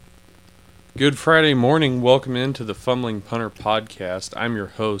Good Friday morning. Welcome into the Fumbling Punter podcast. I'm your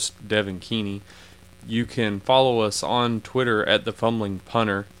host, Devin Keeney. You can follow us on Twitter at the Fumbling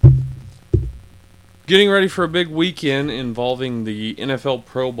Punter. Getting ready for a big weekend involving the NFL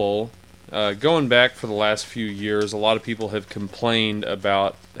Pro Bowl. Going back for the last few years, a lot of people have complained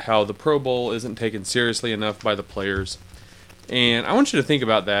about how the Pro Bowl isn't taken seriously enough by the players. And I want you to think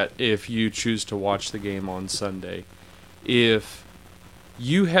about that if you choose to watch the game on Sunday. If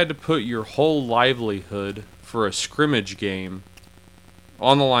you had to put your whole livelihood for a scrimmage game,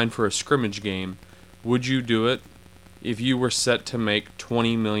 on the line for a scrimmage game, would you do it if you were set to make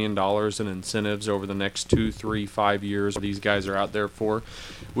 $20 million in incentives over the next 2, 3, 5 years these guys are out there for?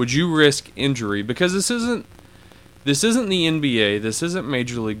 Would you risk injury? Because this isn't the NBA, this isn't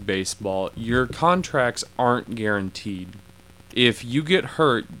Major League Baseball. Your contracts aren't guaranteed. If you get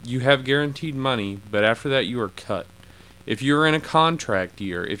hurt, you have guaranteed money, but after that you are cut. If you're in a contract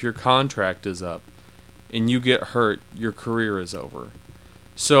year, if your contract is up and you get hurt, your career is over.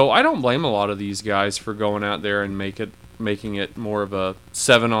 So I don't blame a lot of these guys for going out there and making it more of a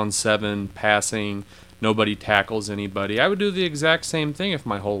 7-on-7 passing, nobody tackles anybody. I would do the exact same thing if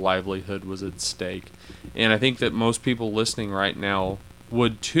my whole livelihood was at stake. And I think that most people listening right now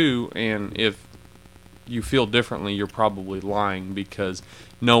would too, and if you feel differently, you're probably lying, because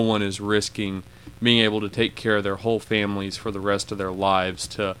no one is risking being able to take care of their whole families for the rest of their lives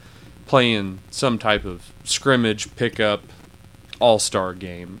to play in some type of scrimmage, pickup, all-star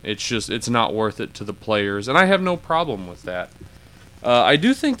game. It's not worth it to the players, and I have no problem with that. I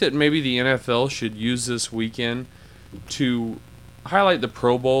do think that maybe the NFL should use this weekend to highlight the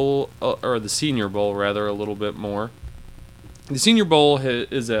Pro Bowl, or the Senior Bowl rather, a little bit more. The Senior Bowl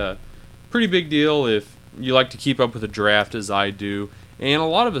is a pretty big deal if you like to keep up with the draft as I do. And a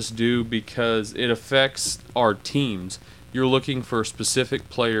lot of us do, because it affects our teams. You're looking for specific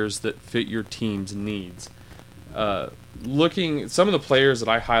players that fit your team's needs. Some of the players that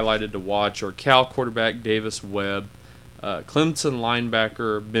I highlighted to watch are Cal quarterback Davis Webb, Clemson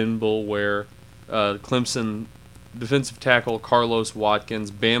linebacker Ben Bulware, Clemson defensive tackle Carlos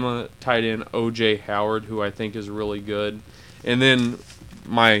Watkins, Bama tight end O.J. Howard, who I think is really good, and then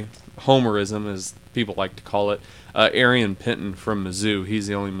my homerism, as people like to call it, Arian Penton from Mizzou. He's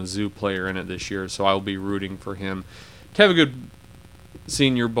the only Mizzou player in it this year, so I'll be rooting for him to have a good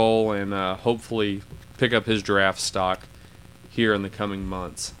Senior Bowl and hopefully pick up his draft stock here in the coming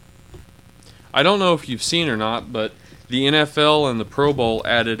months. I don't know if you've seen or not, but the NFL and the Pro Bowl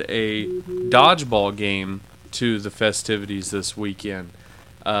added a dodgeball game to the festivities this weekend.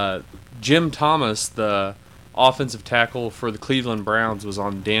 Jim Thomas, the offensive tackle for the Cleveland Browns, was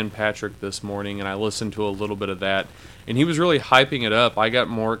on Dan Patrick this morning, and I listened to a little bit of that, and he was really hyping it up. I got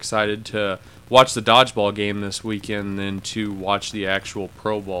more excited to watch the dodgeball game this weekend than to watch the actual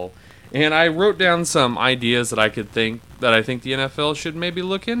Pro Bowl. And I wrote down some ideas that I think the NFL should maybe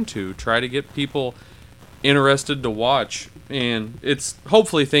look into, try to get people interested to watch, and it's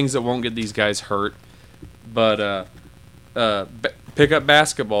hopefully things that won't get these guys hurt, but pick up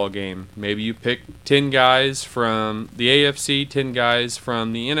basketball game. Maybe you pick 10 guys from the AFC, 10 guys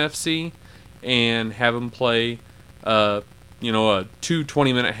from the NFC, and have them play a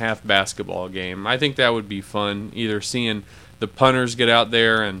 20-minute half basketball game. I think that would be fun, either seeing the punters get out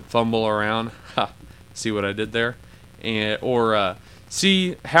there and fumble around. See what I did there? Or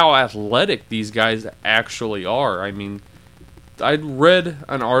see how athletic these guys actually are. I mean, I read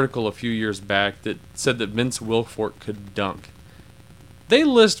an article a few years back that said that Vince Wilfork could dunk. They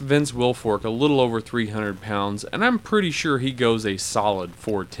list Vince Wilfork a little over 300 pounds, and I'm pretty sure he goes a solid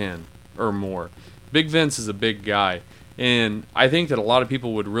 4'10" or more. Big Vince is a big guy, and I think that a lot of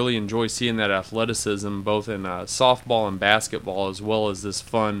people would really enjoy seeing that athleticism both in softball and basketball, as well as this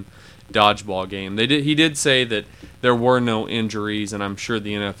fun dodgeball game. He did say that there were no injuries, and I'm sure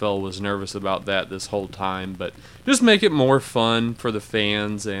the NFL was nervous about that this whole time, but just make it more fun for the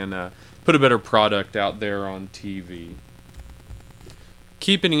fans and put a better product out there on TV.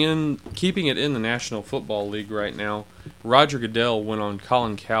 Keeping it in the National Football League right now, Roger Goodell went on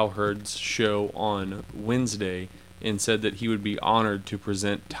Colin Cowherd's show on Wednesday and said that he would be honored to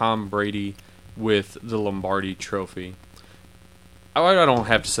present Tom Brady with the Lombardi Trophy. I don't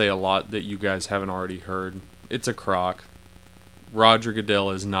have to say a lot that you guys haven't already heard. It's a crock. Roger Goodell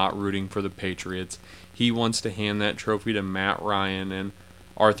is not rooting for the Patriots. He wants to hand that trophy to Matt Ryan and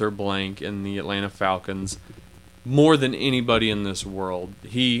Arthur Blank and the Atlanta Falcons more than anybody in this world.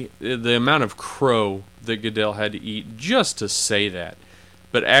 The amount of crow that Goodell had to eat just to say that,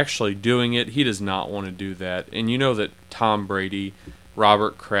 but actually doing it, he does not want to do that. And you know that Tom Brady,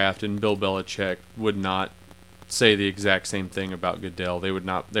 Robert Kraft, and Bill Belichick would not say the exact same thing about Goodell. They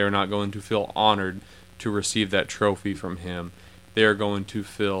are not going to feel honored to receive that trophy from him. They are going to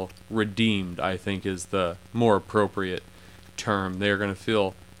feel redeemed, I think is the more appropriate term. They are going to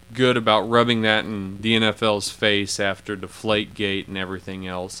feel good about rubbing that in the NFL's face after Deflategate and everything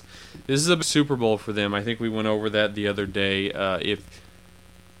else. This is a Super Bowl for them. I think we went over that the other day.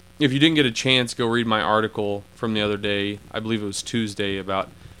 If you didn't get a chance, go read my article from the other day. I believe it was Tuesday, about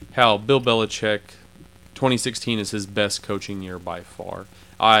how Bill Belichick 2016 is his best coaching year by far.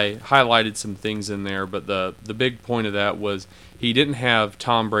 I highlighted some things in there, but the big point of that was he didn't have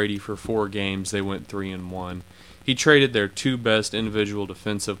Tom Brady for 4 games. They went 3-1. He traded their 2 best individual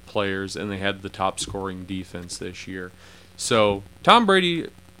defensive players, and they had the top scoring defense this year. So Tom Brady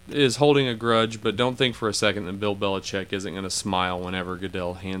is holding a grudge, but don't think for a second that Bill Belichick isn't going to smile whenever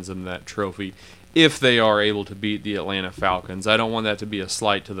Goodell hands him that trophy, if they are able to beat the Atlanta Falcons. I don't want that to be a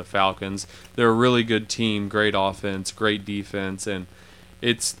slight to the Falcons. They're a really good team, great offense, great defense, and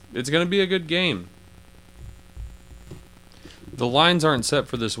it's going to be a good game. The lines aren't set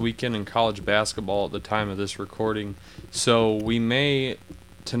for this weekend in college basketball at the time of this recording, so we may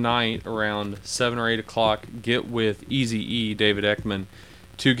tonight around 7 or 8 o'clock get with Eazy-E, David Ekman,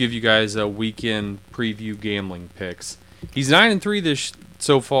 to give you guys a weekend preview gambling picks. He's 9-3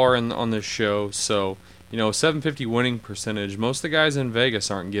 so far on this show, so 750 winning percentage. Most of the guys in Vegas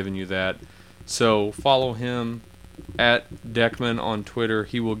aren't giving you that, so follow him at Deckman on Twitter.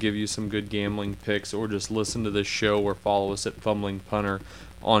 He will give you some good gambling picks, or just listen to this show or follow us at Fumbling Punter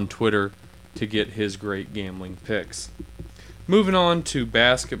on Twitter to get his great gambling picks. Moving on to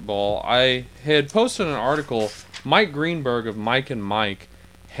basketball, I had posted an article. Mike Greenberg of Mike and Mike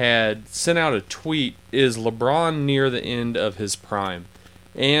had sent out a tweet, "Is LeBron near the end of his prime?"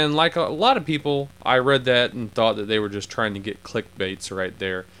 And like a lot of people, I read that and thought that they were just trying to get clickbaits right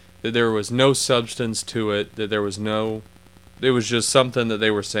there. That there was no substance to it, that it was just something that they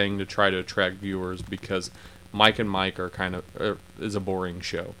were saying to try to attract viewers, because Mike and Mike is a boring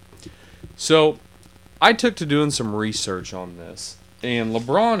show. So I took to doing some research on this, and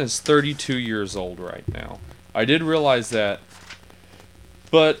LeBron is 32 years old right now. I did realize that,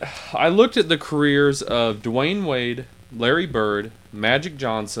 but I looked at the careers of Dwayne Wade, Larry Bird, Magic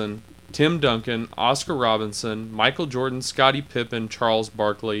Johnson, Tim Duncan, Oscar Robinson, Michael Jordan, Scottie Pippen, Charles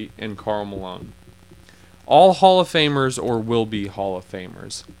Barkley, and Karl Malone. All Hall of Famers or will be Hall of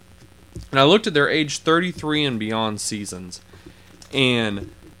Famers. And I looked at their age 33 and beyond seasons.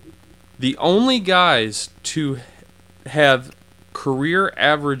 And the only guys to have career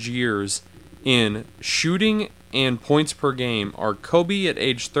average years in shooting and points per game are Kobe at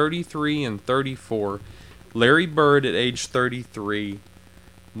age 33 and 34, Larry Bird at age 33,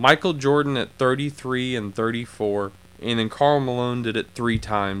 Michael Jordan at 33 and 34, and then Karl Malone did it 3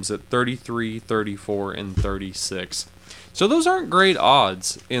 times at 33, 34, and 36. So those aren't great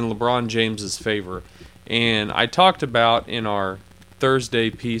odds in LeBron James's favor. And I talked about in our Thursday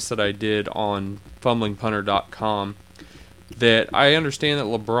piece that I did on fumblingpunter.com that I understand that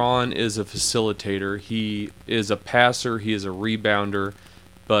LeBron is a facilitator. He is a passer. He is a rebounder.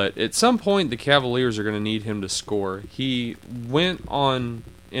 But at some point, the Cavaliers are going to need him to score. He went on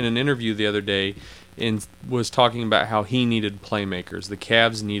in an interview the other day and was talking about how he needed playmakers. The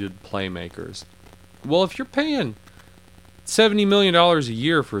Cavs needed playmakers. Well, if you're paying $70 million a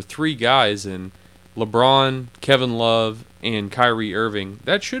year for 3 guys, and LeBron, Kevin Love, and Kyrie Irving,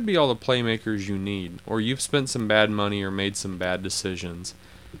 that should be all the playmakers you need. Or you've spent some bad money or made some bad decisions.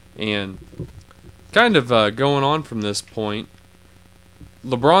 And kind of going on from this point,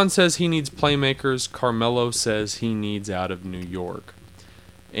 LeBron says he needs playmakers. Carmello says he needs out of New York.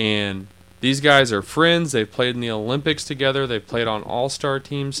 And these guys are friends. They've played in the Olympics together. They've played on all-star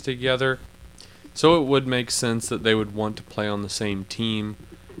teams together. So it would make sense that they would want to play on the same team.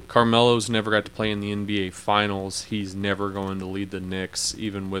 Carmelo's never got to play in the NBA Finals. He's never going to lead the Knicks,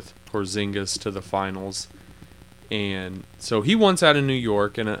 even with Porzingis, to the Finals. And so he wants out of New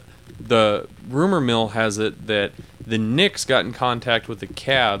York. And the rumor mill has it that the Knicks got in contact with the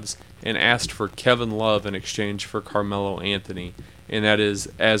Cavs and asked for Kevin Love in exchange for Carmello Anthony. And that is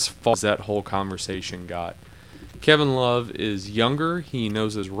as far as that whole conversation got. Kevin Love is younger. He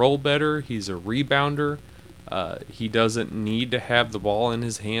knows his role better. He's a rebounder. He doesn't need to have the ball in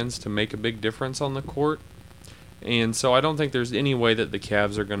his hands to make a big difference on the court. And so I don't think there's any way that the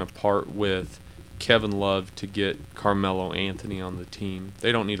Cavs are going to part with Kevin Love to get Carmello Anthony on the team.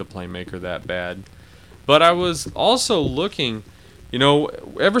 They don't need a playmaker that bad. But I was also looking,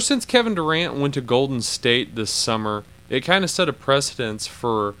 ever since Kevin Durant went to Golden State this summer, it kind of set a precedence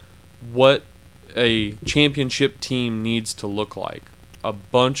for what a championship team needs to look like. A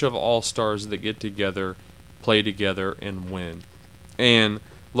bunch of all-stars that get together play together and win. And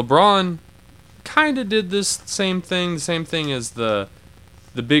LeBron kind of did this same thing as the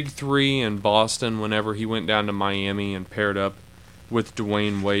big three in Boston whenever he went down to Miami and paired up with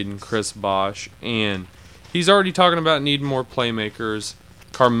Dwayne Wade and Chris Bosh. And he's already talking about needing more playmakers.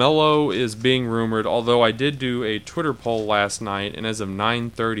 Carmello is being rumored, although I did do a Twitter poll last night, and as of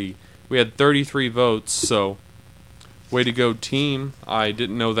 9:30, we had 33 votes, so way to go, team. I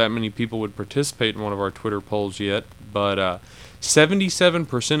didn't know that many people would participate in one of our Twitter polls yet, but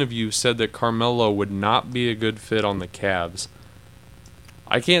 77% of you said that Carmello would not be a good fit on the Cavs.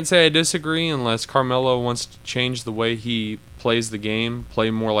 I can't say I disagree unless Carmello wants to change the way he plays the game, play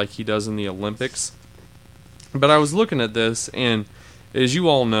more like he does in the Olympics. But I was looking at this, and as you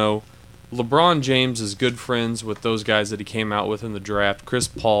all know, LeBron James is good friends with those guys that he came out with in the draft, Chris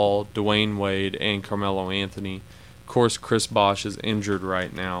Paul, Dwayne Wade, and Carmello Anthony. Of course, Chris Bosh is injured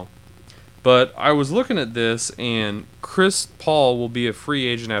right now. But I was looking at this, and Chris Paul will be a free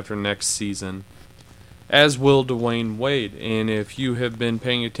agent after next season, as will Dwayne Wade. And if you have been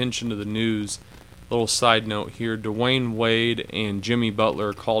paying attention to the news, little side note here, Dwayne Wade and Jimmy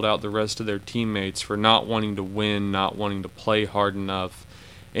Butler called out the rest of their teammates for not wanting to win, not wanting to play hard enough.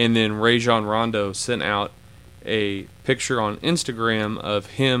 And then Rajon Rondo sent out a picture on Instagram of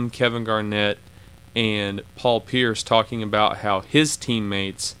him, Kevin Garnett, and Paul Pierce talking about how his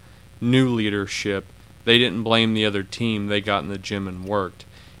teammates knew leadership. They didn't blame the other team. They got in the gym and worked.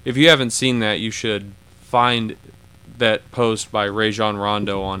 If you haven't seen that, you should find that post by Rajon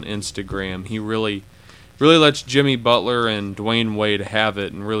Rondo on Instagram. He really lets Jimmy Butler and Dwayne Wade have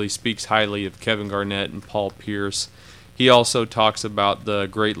it and really speaks highly of Kevin Garnett and Paul Pierce. He also talks about the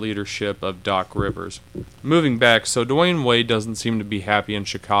great leadership of Doc Rivers. Moving back, so Dwayne Wade doesn't seem to be happy in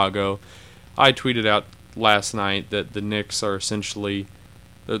Chicago. I tweeted out last night that the Knicks are essentially,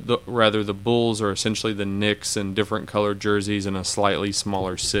 the Bulls are essentially the Knicks in different colored jerseys in a slightly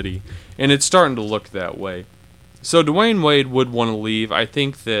smaller city. And it's starting to look that way. So Dwayne Wade would want to leave. I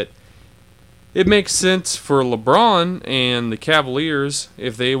think that it makes sense for LeBron and the Cavaliers,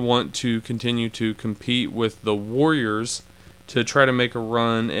 if they want to continue to compete with the Warriors, to try to make a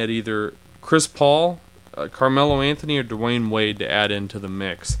run at either Chris Paul, Carmello Anthony, or Dwayne Wade to add into the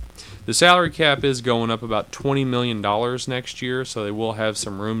mix. The salary cap is going up about $20 million next year, so they will have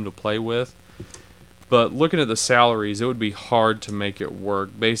some room to play with. But looking at the salaries, it would be hard to make it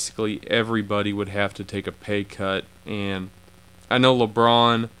work. Basically, everybody would have to take a pay cut. And I know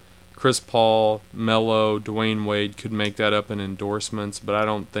LeBron, Chris Paul, Melo, Dwayne Wade could make that up in endorsements, but I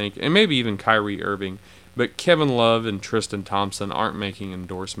don't think, and maybe even Kyrie Irving, but Kevin Love and Tristan Thompson aren't making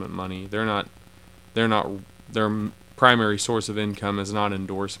endorsement money. Their primary source of income is not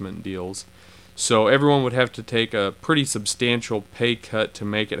endorsement deals. So everyone would have to take a pretty substantial pay cut to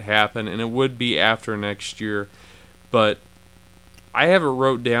make it happen, and it would be after next year. But I have it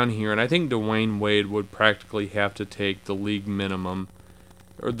wrote down here, and I think Dwayne Wade would practically have to take the league minimum,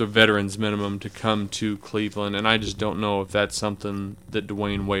 or the veterans minimum, to come to Cleveland, and I just don't know if that's something that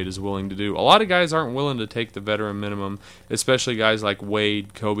Dwayne Wade is willing to do. A lot of guys aren't willing to take the veteran minimum, especially guys like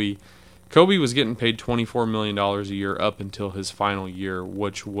Wade, Kobe. Kobe was getting paid $24 million a year up until his final year,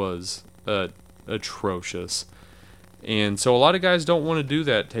 which was atrocious. And so a lot of guys don't want to do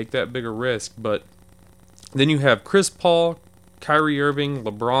that, take that bigger risk. But then you have Chris Paul, Kyrie Irving,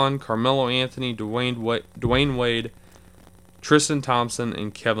 LeBron, Carmelo Anthony, Dwayne Wade, Tristan Thompson,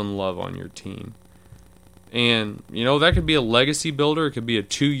 and Kevin Love on your team. And, that could be a legacy builder. It could be a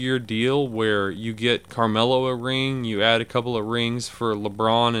 2-year deal where you get Carmelo a ring, you add a couple of rings for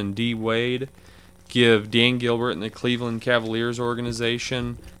LeBron and D. Wade, give Dan Gilbert and the Cleveland Cavaliers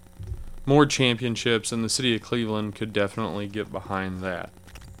organization more championships, and the city of Cleveland could definitely get behind that.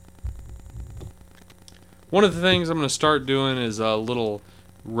 One of the things I'm going to start doing is a little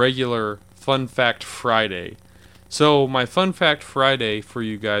regular Fun Fact Friday. So my Fun Fact Friday for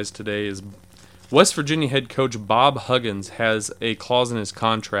you guys today is West Virginia head coach Bob Huggins has a clause in his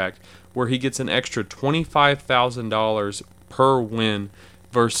contract where he gets an extra $25,000 per win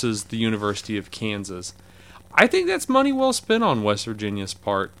versus the University of Kansas. I think that's money well spent on West Virginia's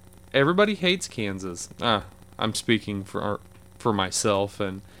part. Everybody hates Kansas. I'm speaking for myself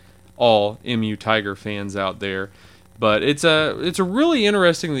and all MU Tiger fans out there. But it's a really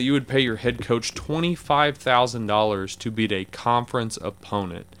interesting that you would pay your head coach $25,000 to beat a conference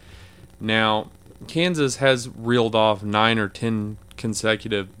opponent. Now, Kansas has reeled off 9 or 10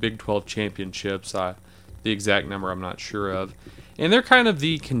 consecutive Big 12 championships. The exact number I'm not sure of. And they're kind of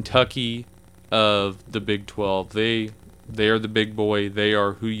the Kentucky of the Big 12. They are the big boy. They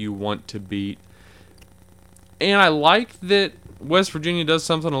are who you want to beat. And I like that West Virginia does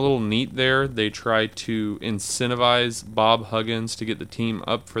something a little neat there. They try to incentivize Bob Huggins to get the team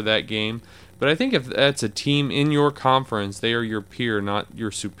up for that game. But I think if that's a team in your conference, they are your peer, not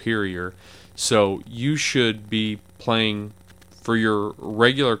your superior. So you should be playing for your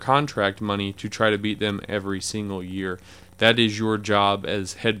regular contract money to try to beat them every single year. That is your job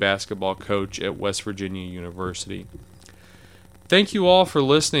as head basketball coach at West Virginia University. Thank you all for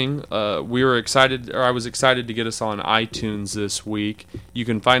listening. I was excited to get us on iTunes this week. You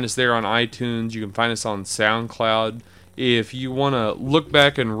can find us there on iTunes. You can find us on SoundCloud. If you want to look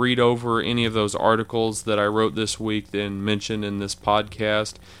back and read over any of those articles that I wrote this week and mentioned in this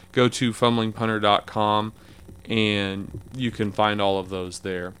podcast, go to fumblingpunter.com and you can find all of those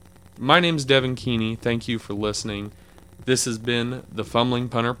there. My name's Devin Keeney. Thank you for listening. This has been the Fumbling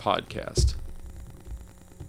Punter Podcast.